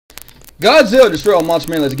Godzilla destroy all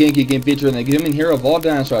monster man as a GameCube game featuring the human hero of all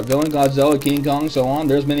dinosaurs, villain Godzilla, King Kong, so on.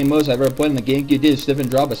 There's many modes I've ever played in the GameCube. Did stiff and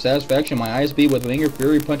drop of satisfaction. My eyes beat with anger,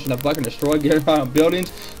 fury, punching the fucking destroy, get around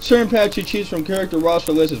buildings. Certain patch you choose from character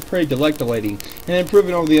roster list is pretty delectating. And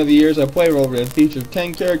improving over the other years I played over it features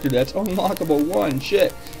 10 characters that's unlockable. One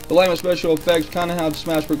shit. The line of special effects, kinda how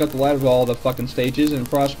Smash got the light of all the fucking stages, and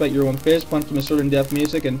prospect your own fist, punch them with certain death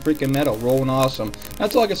music, and freaking metal, rolling awesome.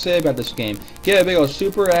 That's all I can say about this game. Get a big old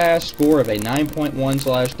super ass score of a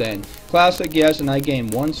 9.1/10. Classic, yes, and I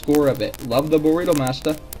gained 1 score of it. Love the Burrito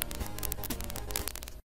Master.